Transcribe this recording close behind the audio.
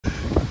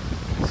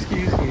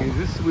Excuse me, is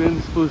this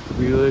wind supposed to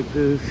be like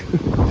this?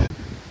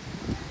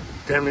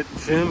 Damn it,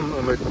 Jim,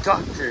 I'm a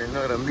doctor,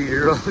 not a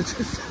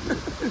meteorologist.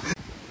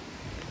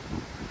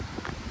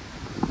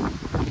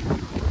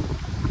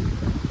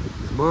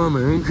 Is Mom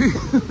angry?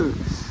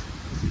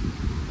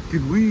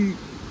 Did we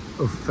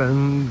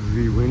offend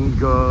the wind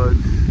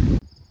gods?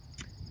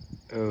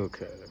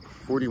 Okay,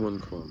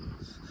 41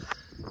 kilometers.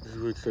 This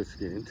is where it starts to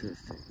get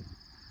interesting.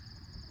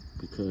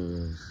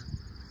 Because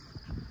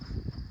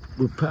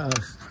we're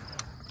past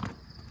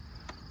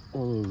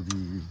all of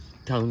the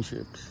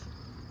townships.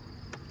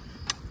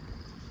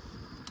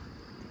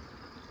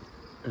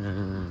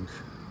 And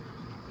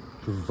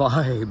the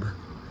vibe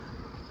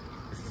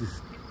is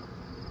just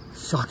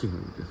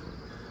shockingly different.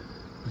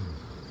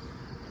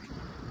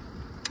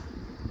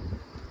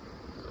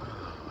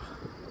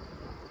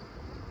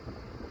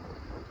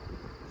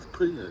 It's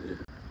pretty out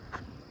here.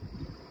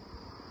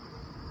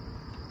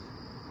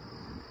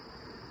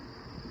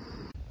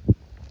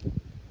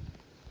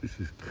 This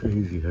is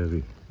crazy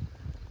heavy.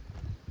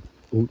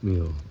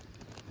 Oatmeal.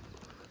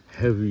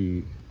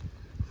 Heavy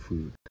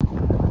food.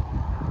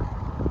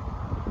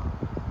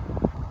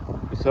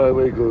 This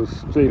highway goes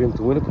straight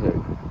into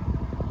Winnipeg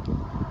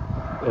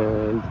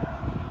and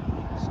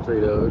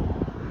straight out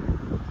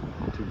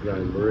to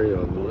Grand Marais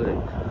on the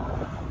lake.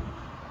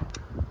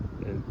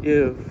 And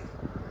if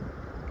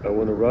I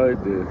want to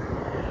ride this,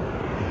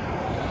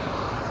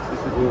 this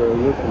is what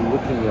I'm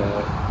looking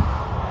at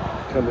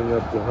coming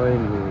up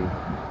behind me.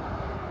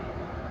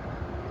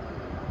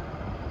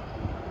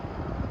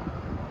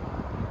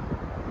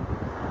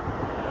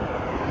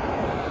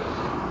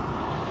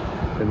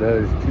 And that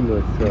is too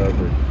much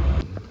traffic.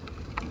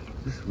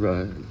 This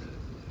ride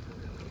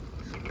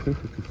is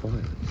perfectly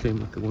fine. Same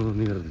with the one on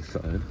the other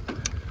side.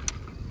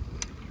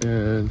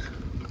 And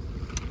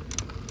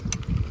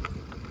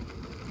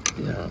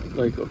yeah,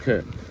 like,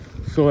 okay.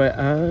 So I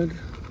add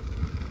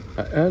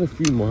a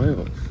few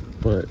miles,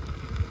 but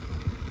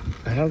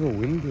I have a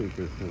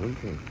windbreaker for one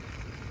thing.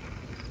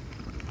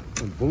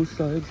 On both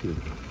sides here.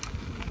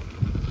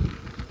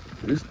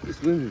 This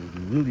wind is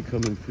really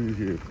coming through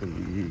here from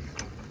the east.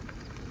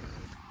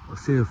 I'll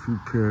say a few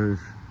prayers.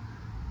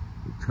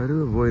 Try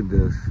to avoid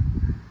this.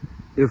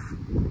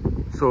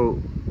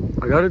 So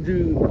I gotta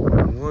do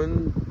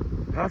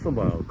half a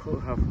mile, call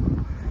it half a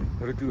mile. I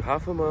gotta do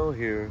half a mile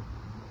here,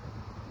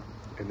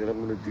 and then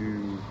I'm gonna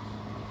do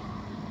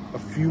a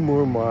few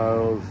more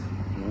miles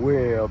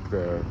way up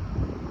there,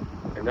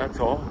 and that's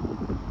all.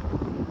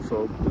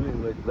 So I'm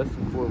doing like less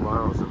than 4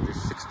 miles of this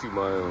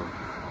 60-mile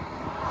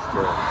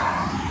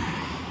stretch.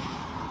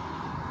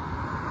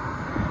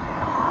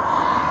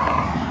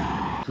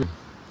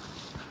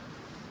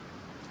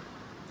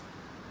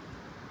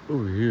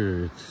 Over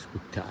here, it's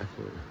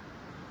spectacular.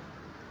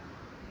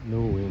 No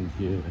wind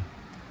here.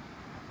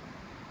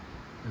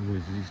 And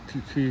there's these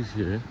 2 trees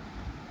here.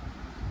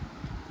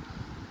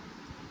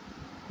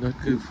 Not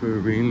good for a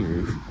rain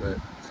roof, but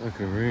it's not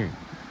gonna rain.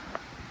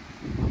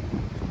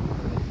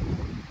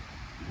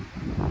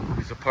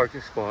 There's a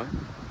parking spot.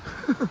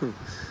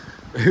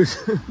 There's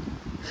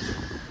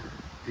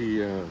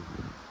the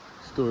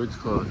storage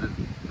closet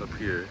up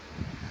here.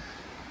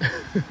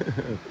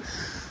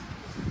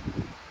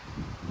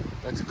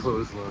 That's a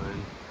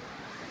clothesline.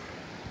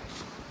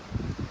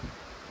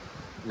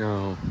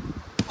 Now,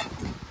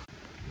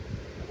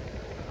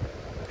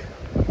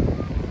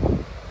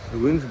 the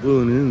wind's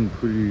blowing in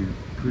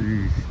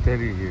pretty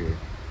steady here.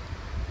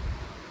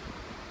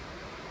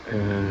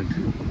 And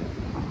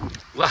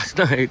last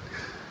night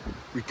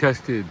we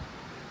tested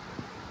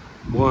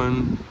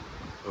one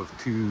of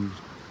 2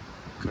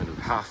 kind of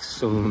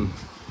half-sewn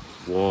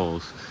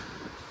walls.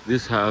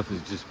 This half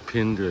is just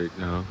pinned right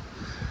now.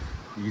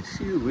 You can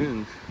see the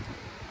wind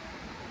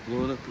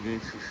blowing up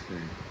against this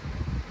thing.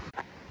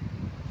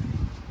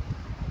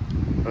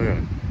 Okay,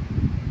 I'm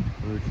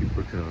gonna keep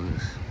working on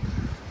this.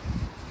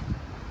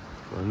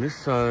 So on this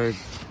side,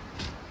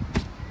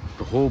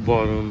 the whole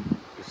bottom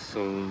is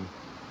sewn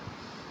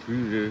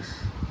through this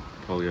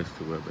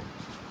polyester webbing.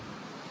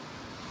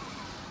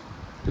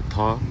 The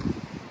top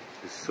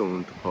is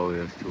sewn to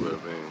polyester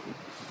webbing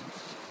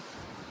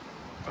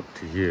up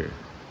to here.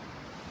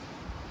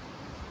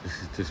 This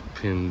is just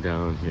pinned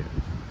down here.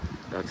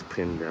 That's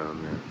pinned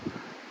down there.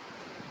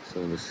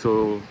 So I'm gonna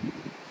sew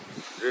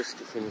this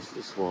to finish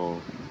this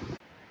wall.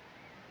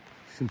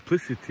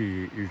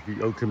 Simplicity is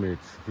the ultimate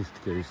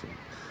sophistication.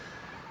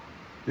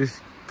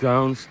 This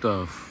ground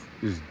stuff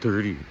is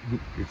dirty.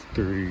 It's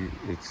dirty,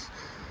 it's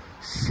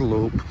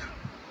sloped,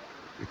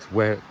 it's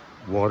wet,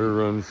 water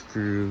runs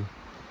through,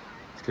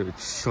 it's got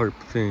sharp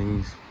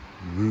things,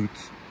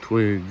 roots,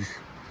 twigs.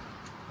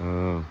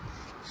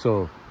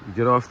 So you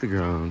get off the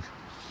ground,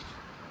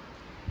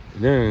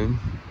 and then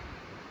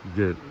you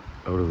get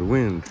out of the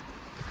wind.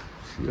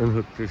 So you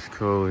unhook this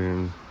curl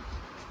in.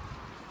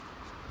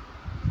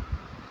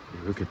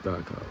 Look at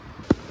that guy.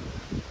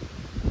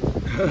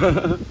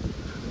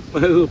 My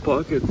little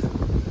pockets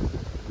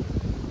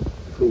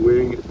for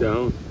weighing it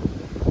down,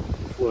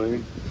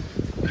 flying.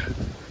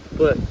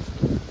 But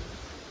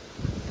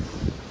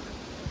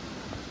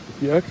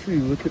if you actually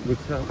look at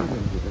what's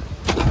happening here,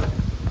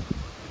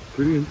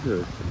 pretty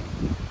interesting.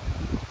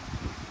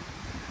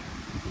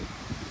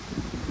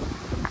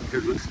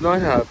 Because what's not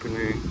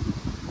happening,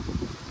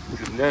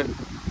 the net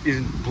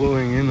isn't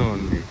blowing in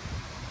on me.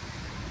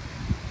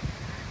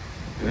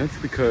 And that's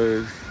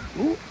because,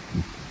 oh,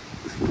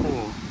 this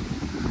pole,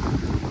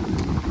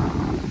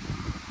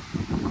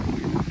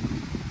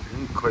 I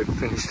didn't quite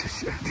finish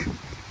this yet.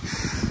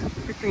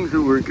 Everything's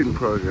a work in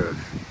progress.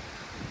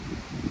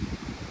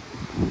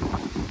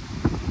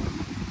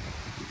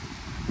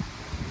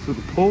 So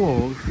the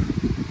poles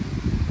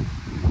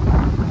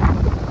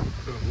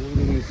are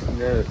holding this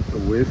net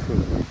away from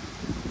me.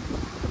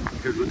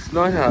 Because what's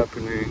not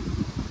happening,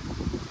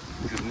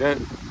 the net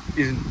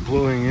isn't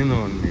blowing in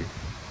on me.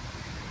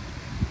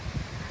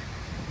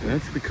 And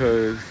that's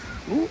because,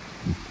 oh,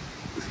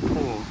 this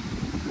pole,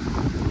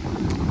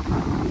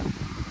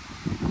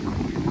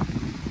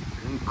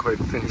 I didn't quite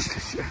finish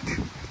this yet.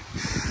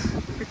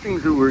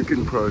 Everything's a work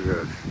in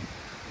progress.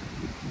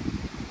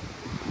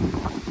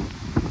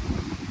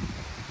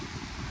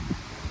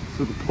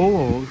 So the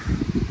poles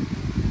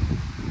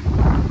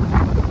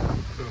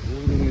are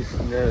holding this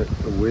net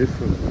away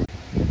from me.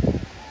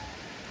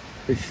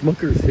 A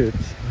Shmucker's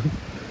hitch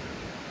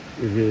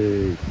is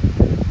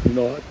a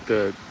knot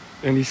that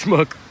any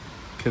schmuck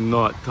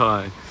cannot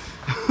tie.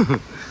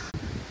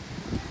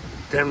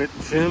 Damn it,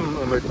 Jim,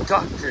 I'm a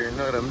doctor,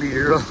 not a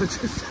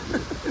meteorologist.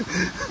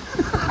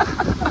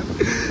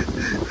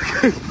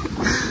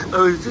 I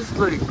was just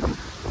like,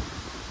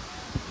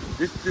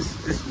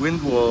 this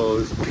wind wall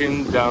is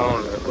pinned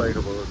down at like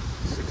about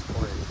 6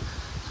 points,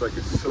 so I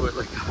could sew it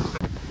like that.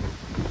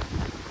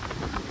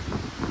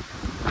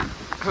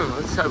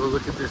 Let's have a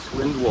look at this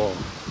wind wall.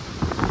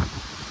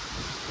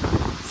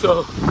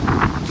 So,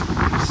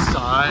 the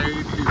side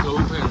is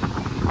open.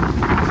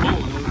 Oh,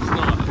 no, it's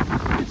not.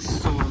 It's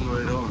sewn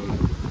right on.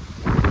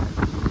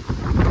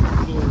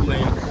 Full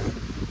length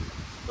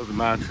of the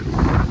mattress.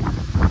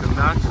 The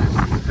mattress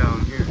is down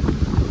here.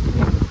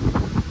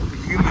 The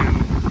human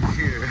is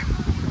here.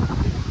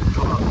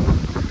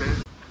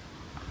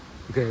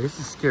 Okay, this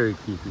is scary,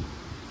 creepy.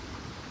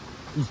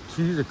 These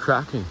trees are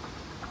cracking.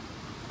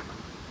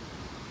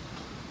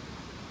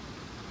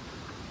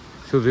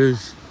 So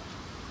this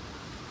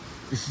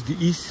is the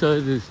east side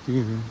of this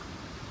thing.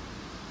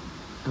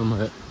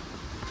 I'm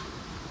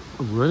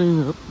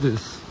running up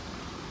this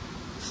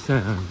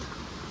sand.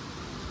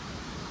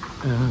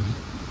 And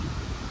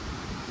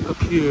up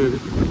here,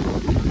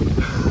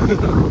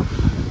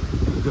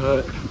 we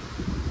got,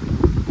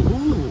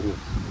 oh,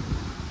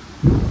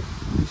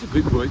 these are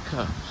big white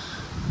caps.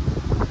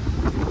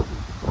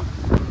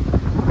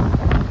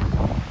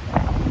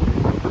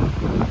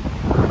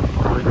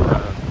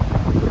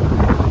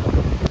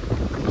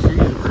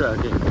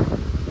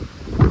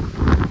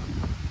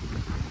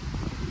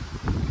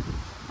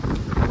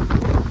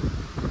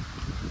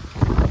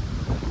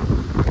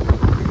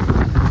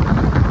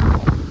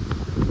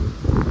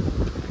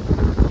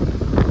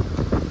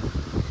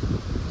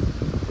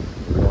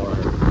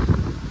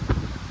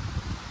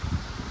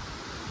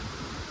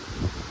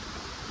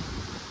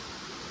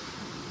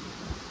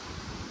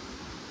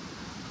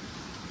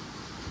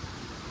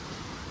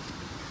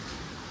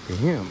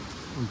 Damn,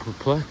 I'm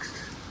perplexed.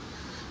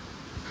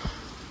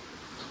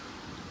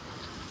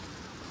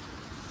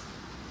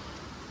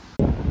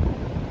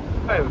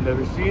 I have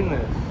never seen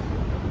this.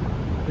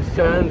 The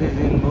sand is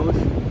in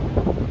motion.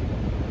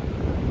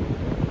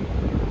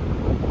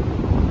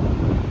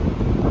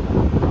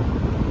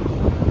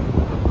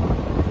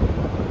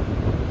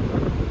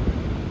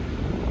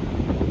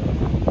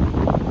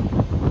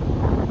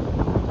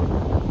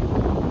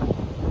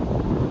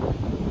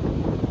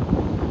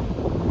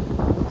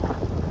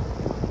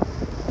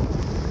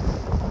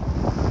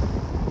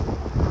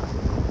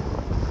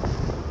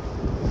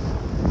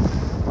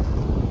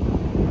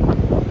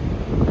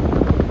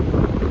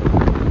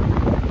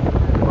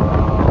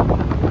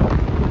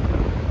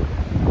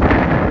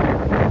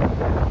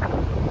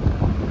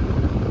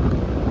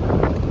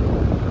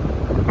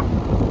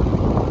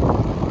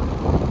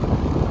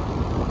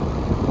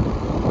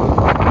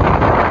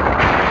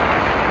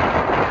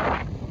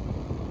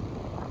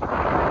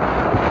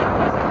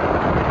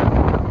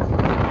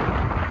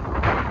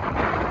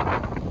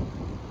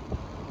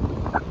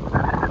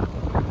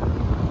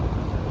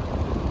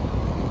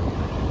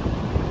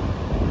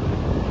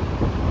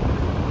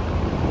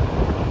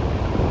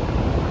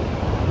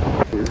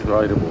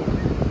 Rideable.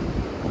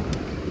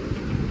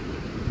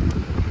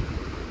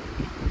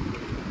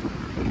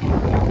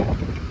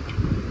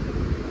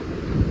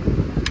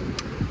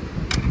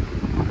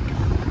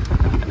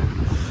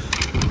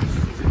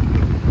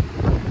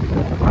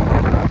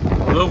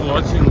 I love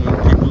watching when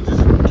people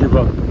just give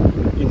up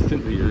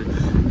instantly.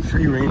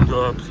 3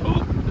 raindrops.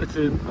 Oh, that's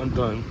it. I'm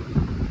done.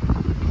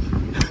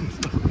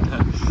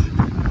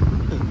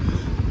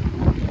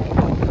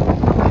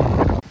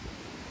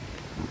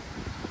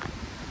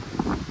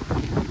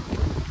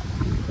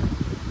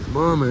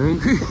 Mom,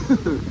 angry?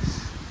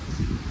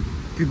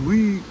 Did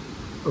we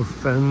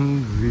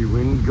offend the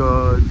wind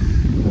gods?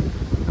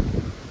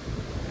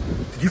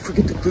 Did you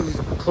forget to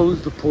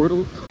close the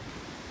portal?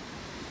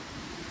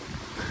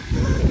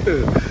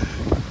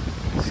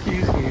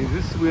 Excuse me, is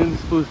this wind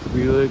supposed to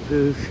be like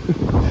this?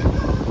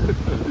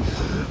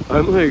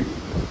 I'm like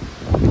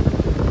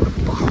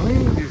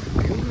behind this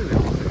building.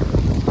 I'm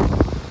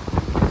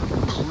like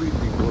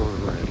completely blown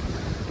away.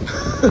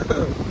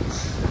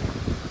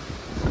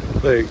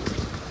 Like,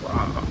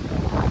 wow.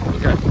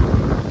 Okay.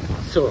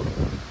 So,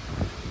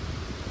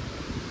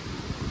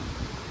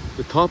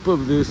 the top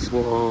of this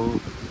wall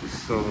is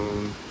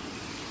sewn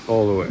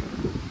all the way.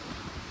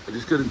 I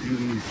just gotta do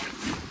these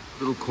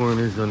little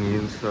corners on the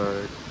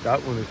inside.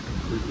 That one is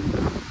completely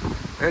done.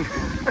 And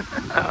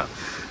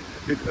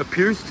it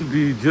appears to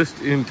be just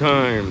in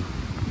time.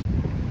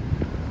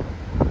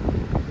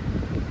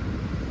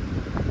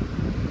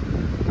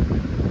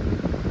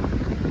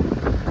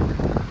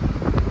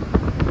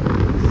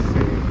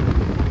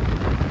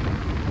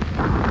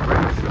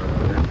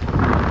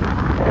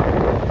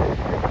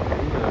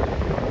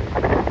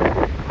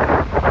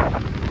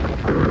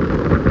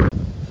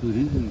 So it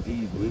is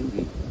indeed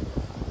windy.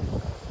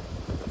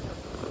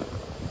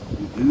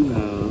 We do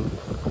have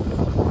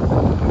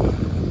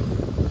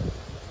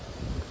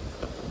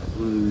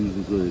one of the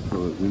reasons why they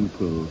call it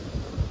Windpro.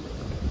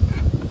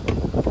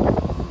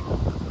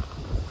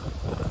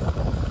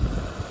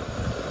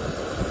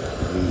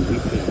 I mean, we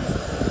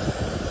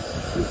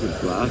can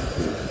blast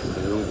it, but I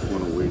don't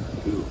want to wait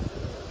too.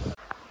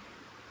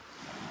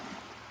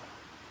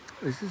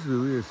 This is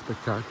really a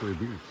spectacular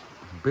beach.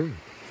 It's big.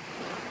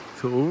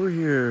 So over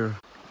here,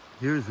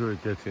 here's where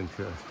it gets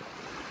interesting.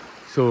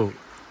 So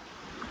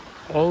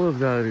all of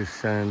that is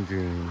sand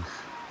dunes,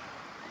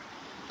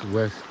 the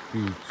West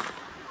Beach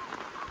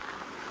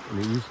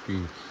and the East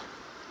Beach.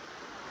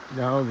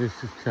 Now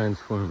this is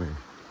transforming.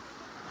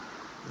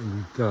 And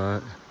we've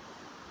got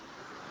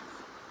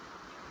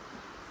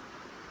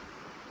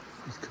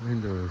these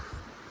kind of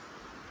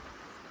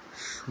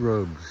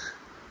shrubs.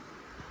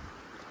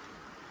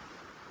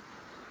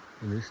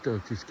 And this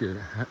stuff just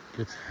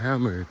gets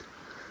hammered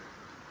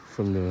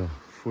from the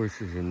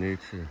forces of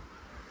nature.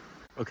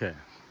 Okay.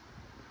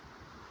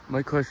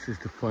 My quest is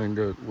to find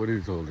out what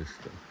is all this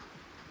stuff.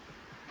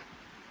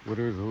 What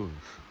are those?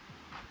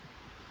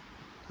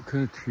 What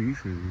kind of trees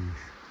are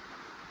these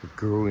that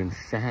grow in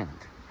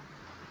sand?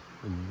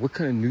 And what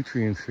kind of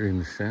nutrients are in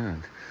the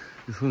sand?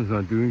 This one's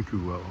not doing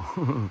too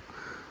well.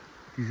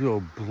 These are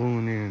all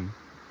blown in.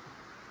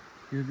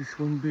 Yeah, this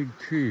one big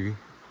tree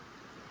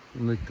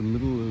in like the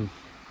middle of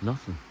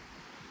nothing.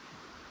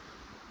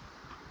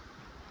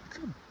 It's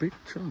a big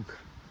chunk.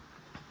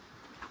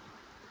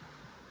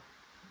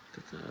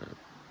 That's a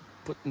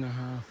 1.5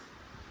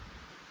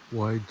 foot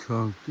wide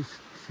trunk. This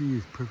tree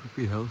is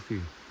perfectly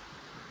healthy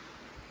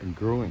and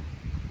growing.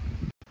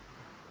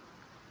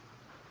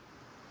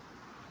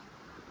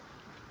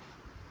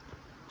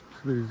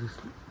 So there's this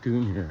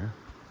dune here.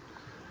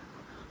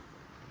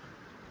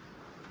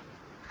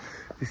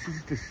 This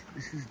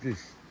is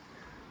this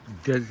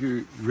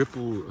desert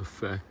ripple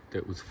effect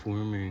that was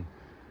forming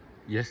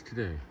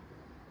yesterday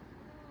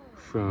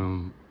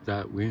from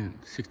that wind,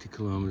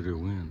 60-kilometer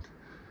wind.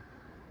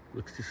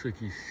 Looks just like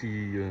you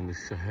see in the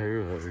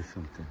Sahara or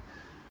something.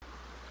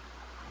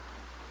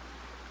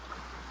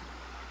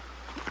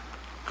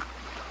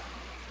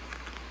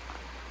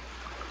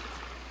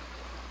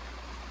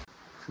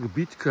 So the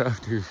beach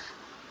crafters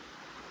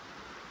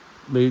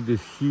made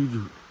this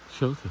huge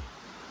shelter.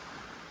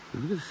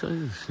 Look at the size of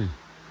this thing.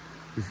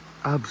 It's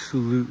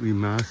absolutely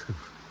massive.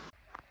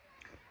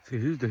 So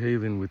here's the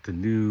haven with the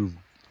new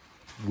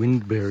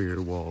wind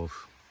barrier walls.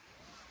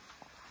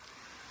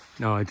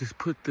 Now I just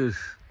put this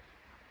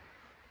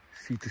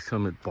Sea to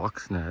Summit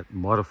box net,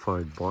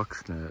 modified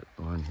box net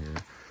on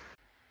here.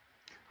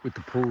 With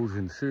the poles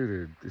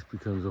inserted, this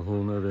becomes a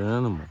whole nother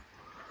animal.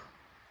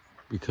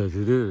 Because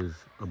it is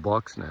a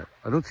box net.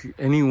 I don't see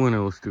anyone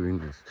else doing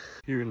this.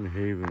 Here in the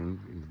haven,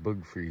 in the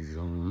bug-free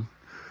zone,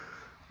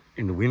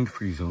 in the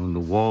wind-free zone, the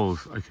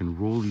walls, I can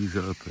roll these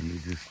up and they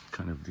just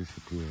kind of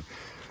disappear.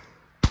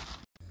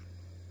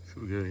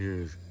 So we got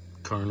here is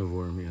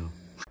carnivore meal.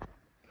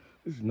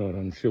 This is not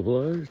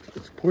uncivilized,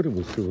 it's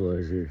portable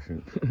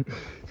civilization.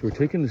 So we're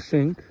taking the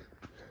sink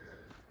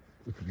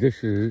with the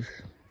dishes,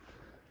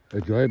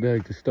 a dry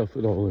bag to stuff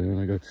it all in.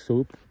 I got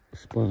soap, a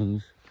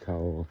sponge,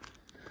 towel.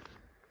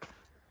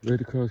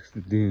 Right across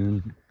the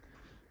dune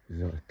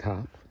is our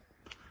tap.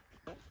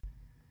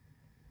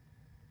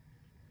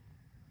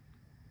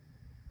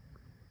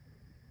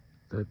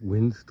 That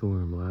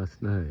windstorm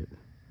last night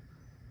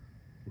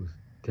was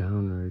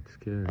downright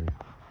scary.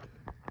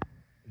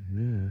 And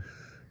this is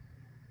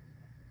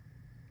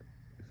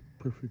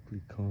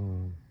perfectly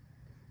calm,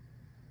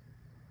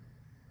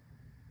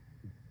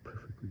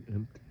 perfectly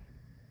empty.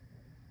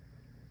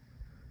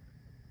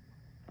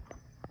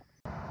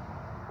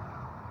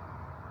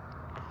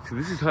 So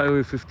this is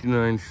Highway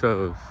 59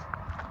 South,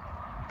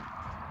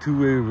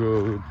 two-way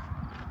road,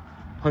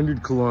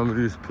 100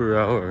 kilometers per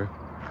hour.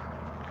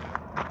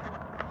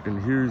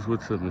 And here's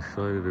what's on the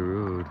side of the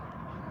road.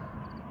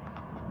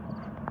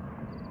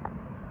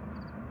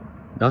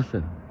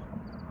 Nothing.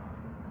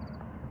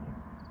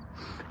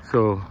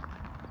 So,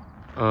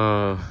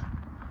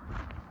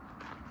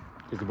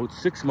 there's about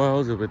 6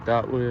 miles of it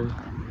that way,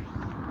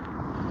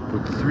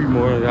 about 3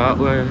 more that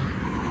way,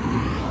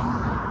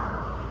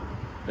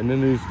 and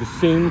then there's the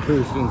same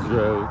person's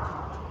route.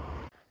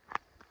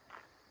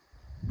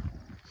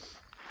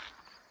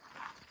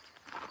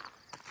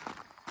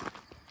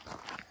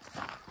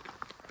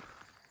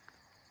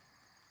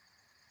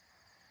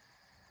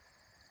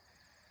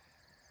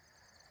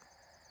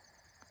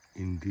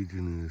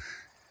 Indigenous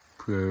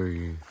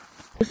prairie.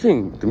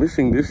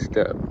 Missing this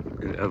step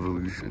in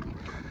evolution.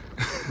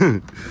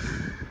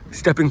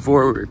 Stepping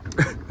forward.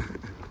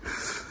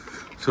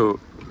 So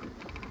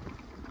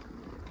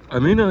I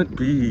may not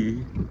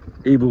be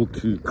able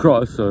to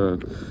cross a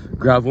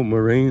gravel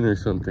moraine or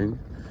something.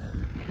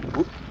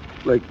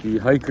 Like the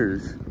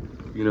hikers,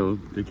 you know,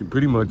 they can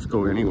pretty much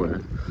go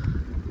anywhere.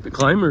 The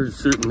climbers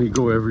certainly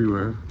go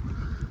everywhere.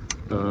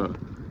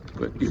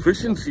 But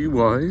efficiency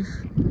wise,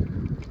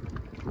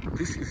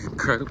 this is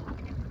incredible.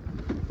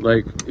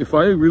 Like, if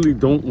I really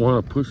don't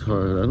want to push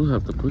hard, I don't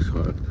have to push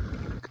hard.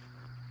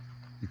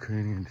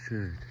 Ukrainian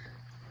church.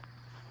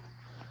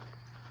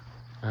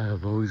 I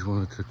have always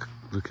wanted to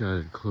look at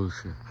it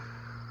closer,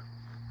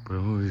 but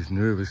I'm always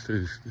nervous.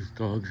 There's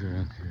dogs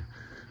around here.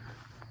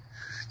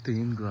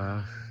 Stained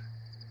glass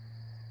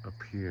up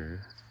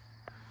here.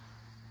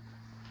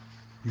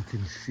 You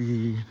can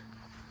see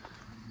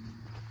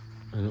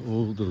an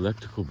old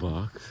electrical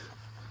box.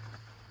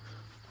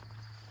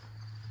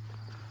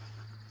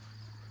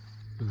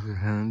 Those are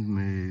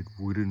handmade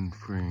wooden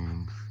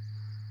frames.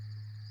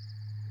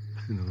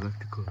 There's an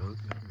electrical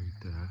outlet right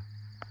there.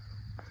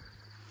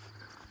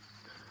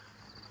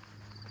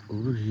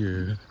 Over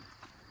here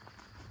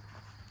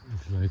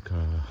is like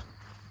a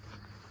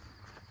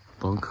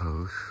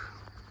bunkhouse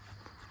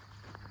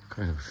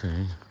kind of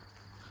thing.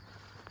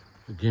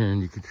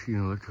 Again, you can see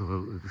an electrical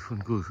outlet. This one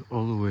goes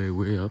all the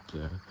way up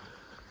there.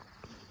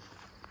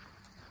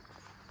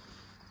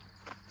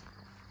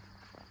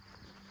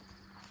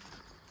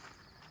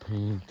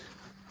 Paint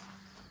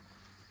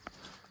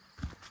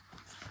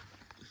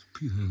is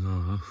peeling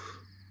off.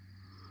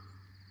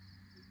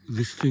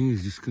 This thing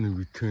is just going to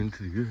return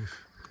to the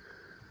earth.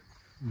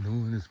 No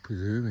one is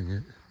preserving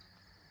it.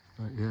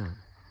 Not yet.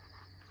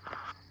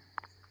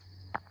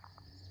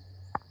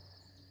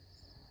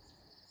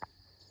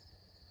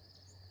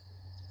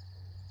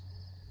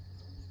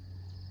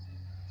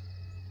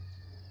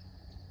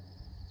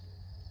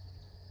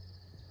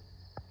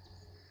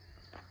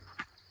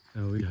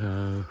 Now we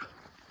have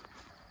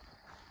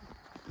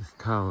this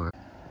tower.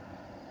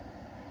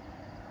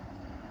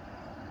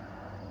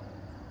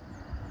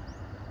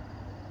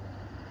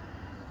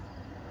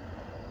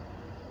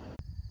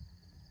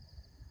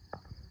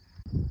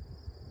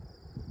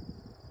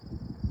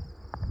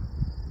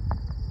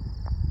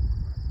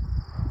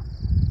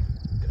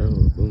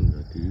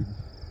 Cowabunga, dude.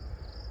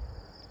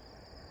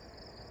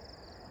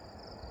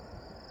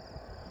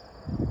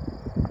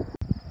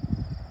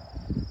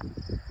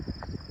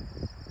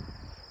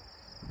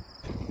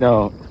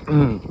 Now,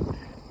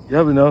 you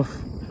have enough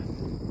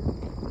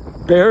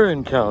bear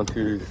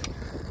encounters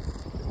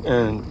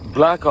and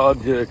black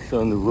objects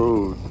on the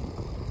road,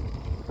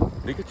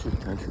 they get your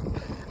attention.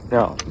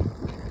 Now,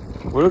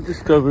 what I've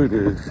discovered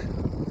is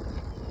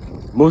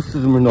most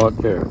of them are not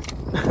bears.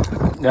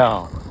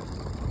 Now,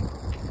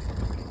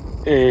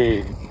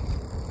 a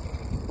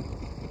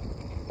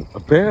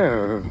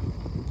bear,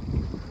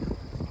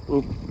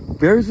 well,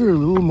 bears are a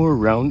little more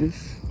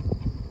roundish,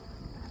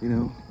 you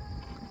know.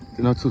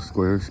 They're not so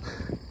squares.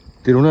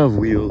 They don't have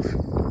wheels.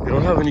 They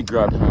don't have any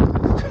grab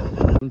handles.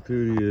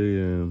 1:30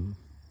 a.m.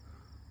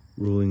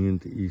 rolling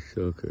into East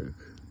Selkirk.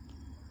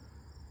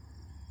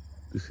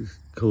 This is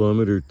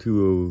kilometer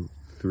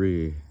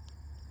 203.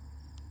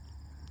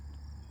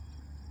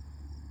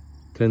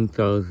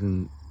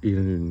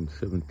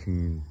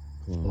 10,817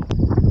 kilometers.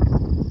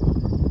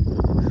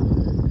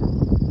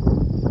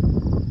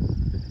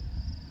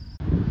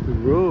 The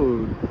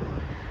road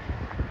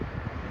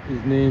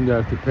is named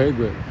after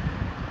Peguis.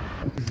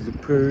 This is a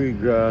prairie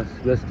grass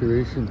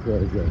restoration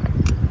project.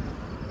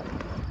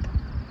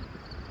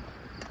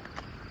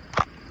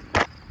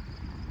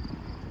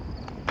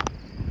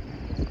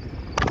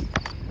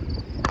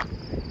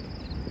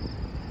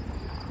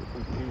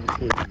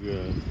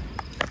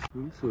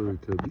 I'm sorry,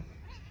 Tubby.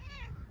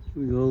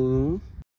 We all alone?